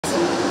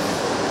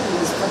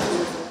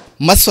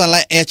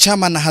Masuala ya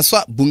chama na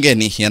haswa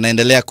bungeni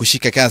yanaendelea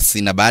kushika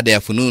kasi, na baada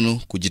ya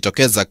fununu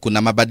kujitokeza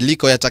kuna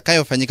mabadiliko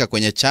yatakayofanyika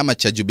kwenye chama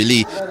cha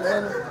Jubilee.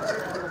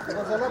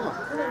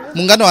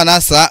 Muungano wa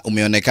NASA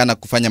umeonekana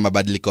kufanya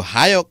mabadiliko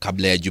hayo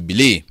kabla ya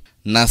Jubilee.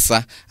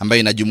 NASA ambayo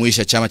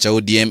inajumuisha chama cha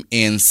ODM,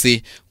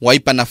 ANC,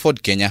 Wiper na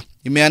Ford Kenya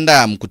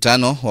imeandaa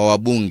mkutano wa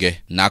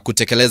wabunge na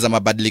kutekeleza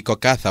mabadiliko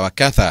kadha wa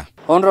kadha.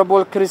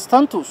 Honorable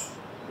Kristantus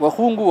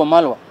Wahungu wa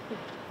Malwa,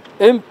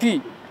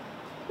 MP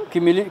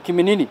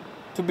Kiminini,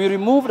 to be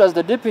removed as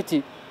the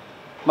Deputy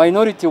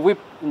Minority Whip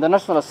in the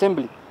National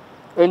Assembly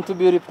and to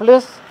be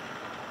replaced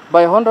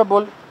by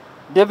Honorable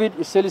David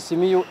Iseli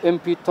Simiyu,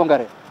 MP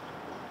Tongare.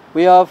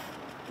 We have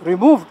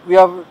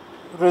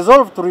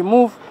resolved to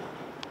remove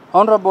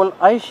Honorable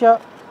Aisha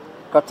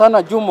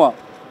Katana Jumwa,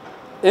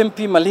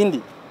 MP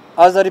Malindi,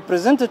 as a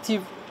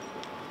representative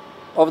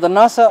of the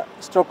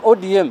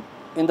NASA/ODM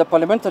in the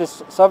Parliamentary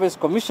Service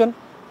Commission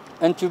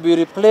and to be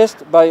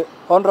replaced by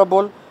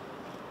Honorable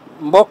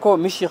Mboko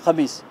Mishi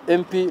Khamis,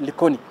 MP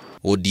Likoni.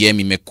 ODM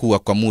imekuwa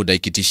kwa muda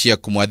ikitishia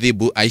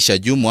kumwadhibu Aisha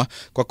Jumwa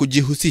kwa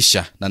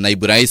kujihusisha na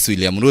naibu rais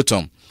William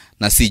Ruto.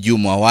 Na si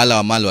Jumwa wala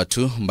wa Malwa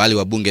tu, mbali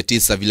wabunge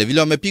 9 vile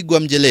wamepigwa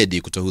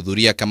mjeledi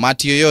kutohudhuria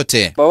kamati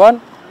yoyote. Bawan,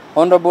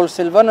 Honorable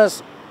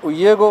Silvanus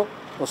Uyego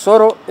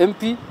Osoro,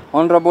 MP,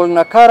 Honorable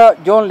Nakara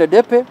John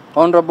Ledepe,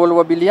 Honorable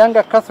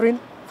Wabilianga Catherine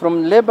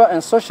from Labor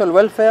and Social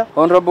Welfare,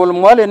 Honorable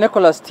Mwale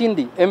Nicholas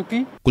Tindi,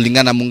 MP.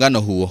 Kulingana na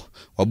muungano huo,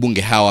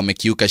 wabunge hawa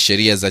wamekiuka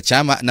sheria za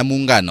chama na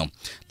muungano.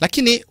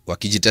 Lakini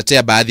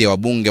wakijitetea, baadhi ya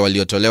wabunge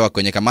waliotolewa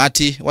kwenye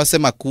kamati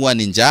wasema kuwa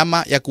ni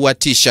njama ya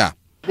kuwatisha.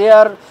 They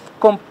are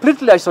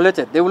completely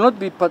isolated. They will not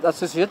be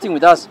associating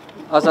with us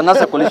as a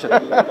NASA coalition.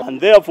 And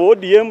therefore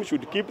ODM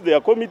should keep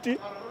their committee,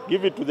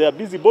 give it to their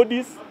busy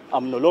bodies.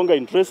 I'm no longer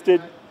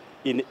interested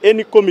in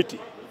any committee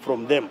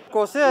from them.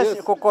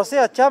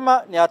 Kukosea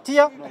chama ni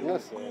hatia,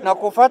 na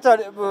kufuata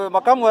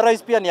makamu wa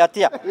rais pia ni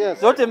hatia.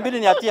 Zote mbili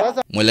ni hatia.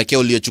 Mwelekeo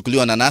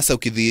uliochukuliwa na NASA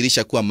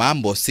ukidhihirisha kuwa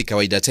mambo si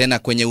kawaida tena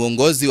kwenye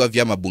uongozi wa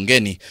vyama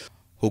bungeni,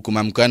 huku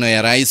mamkano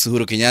ya Rais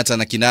Uhuru Kenyatta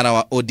na kinara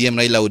wa ODM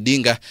Raila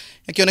Odinga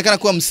yakionekana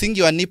kuwa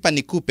msingi wa nipa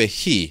nikupe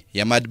hii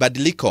ya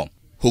mabadiliko,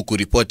 huku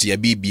ripoti ya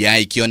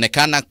BBI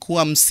ikionekana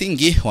kuwa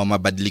msingi wa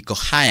mabadiliko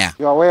haya.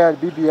 You are aware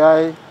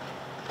BBI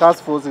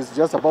task force is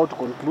just about to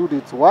conclude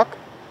its work,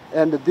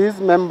 and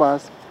these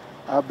members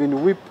have been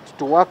whipped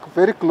to work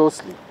very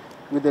closely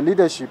with the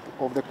leadership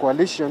of the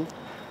coalition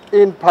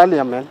in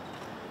parliament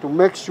to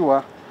make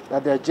sure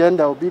that the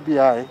agenda of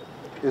BBI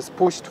is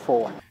pushed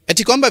forward.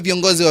 Eti kwamba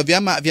viongozi wa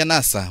vyama vya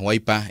NASA,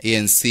 Wiper,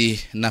 ANC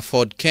na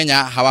Ford Kenya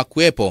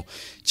hawakuepo,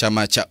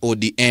 chama cha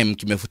ODM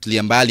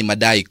kimefutilia mbali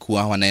madai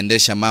kuwa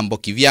wanaendesha mambo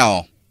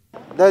kivyao.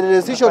 The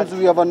decisions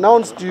we have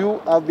announced to you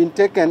have been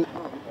taken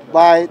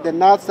by the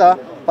NASA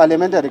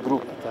parliamentary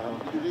group.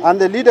 And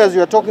the leaders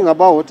you are talking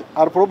about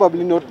are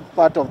probably not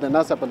part of the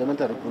NASA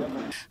parliamentary group.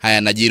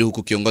 Haya najiri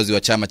huku kiongozi wa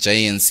chama cha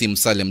ANC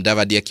Musalia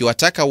Mudavadi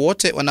akiwataka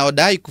wote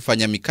wanaodai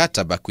kufanya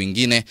mikataba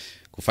kwingine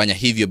kufanya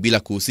hivyo bila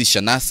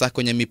kuhusisha NASA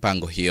kwenye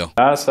mipango hiyo.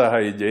 NASA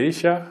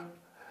haijaisha,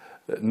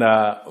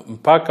 na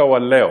mpaka wa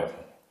leo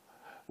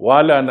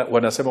wale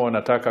wanasema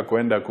wanataka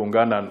kwenda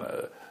kuungana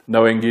na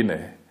wengine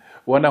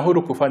wana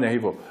huru kufanya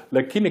hivyo.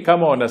 Lakini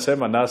kama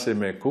wanasema NASA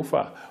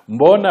imekufa,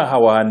 mbona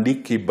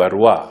hawaandiki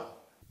barua?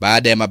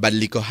 Baada ya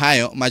mabadiliko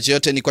hayo, macho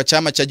yote ni kwa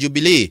chama cha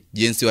Jubilee,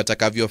 jinsi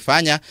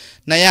watakavyofanya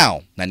na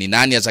yao, na ni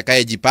nani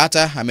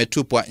atakayejipata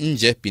ametupwa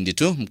nje pindi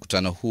tu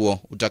mkutano huo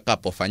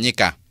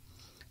utakapofanyika.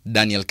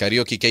 Daniel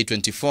Karioki,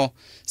 K24,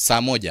 saa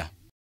 1.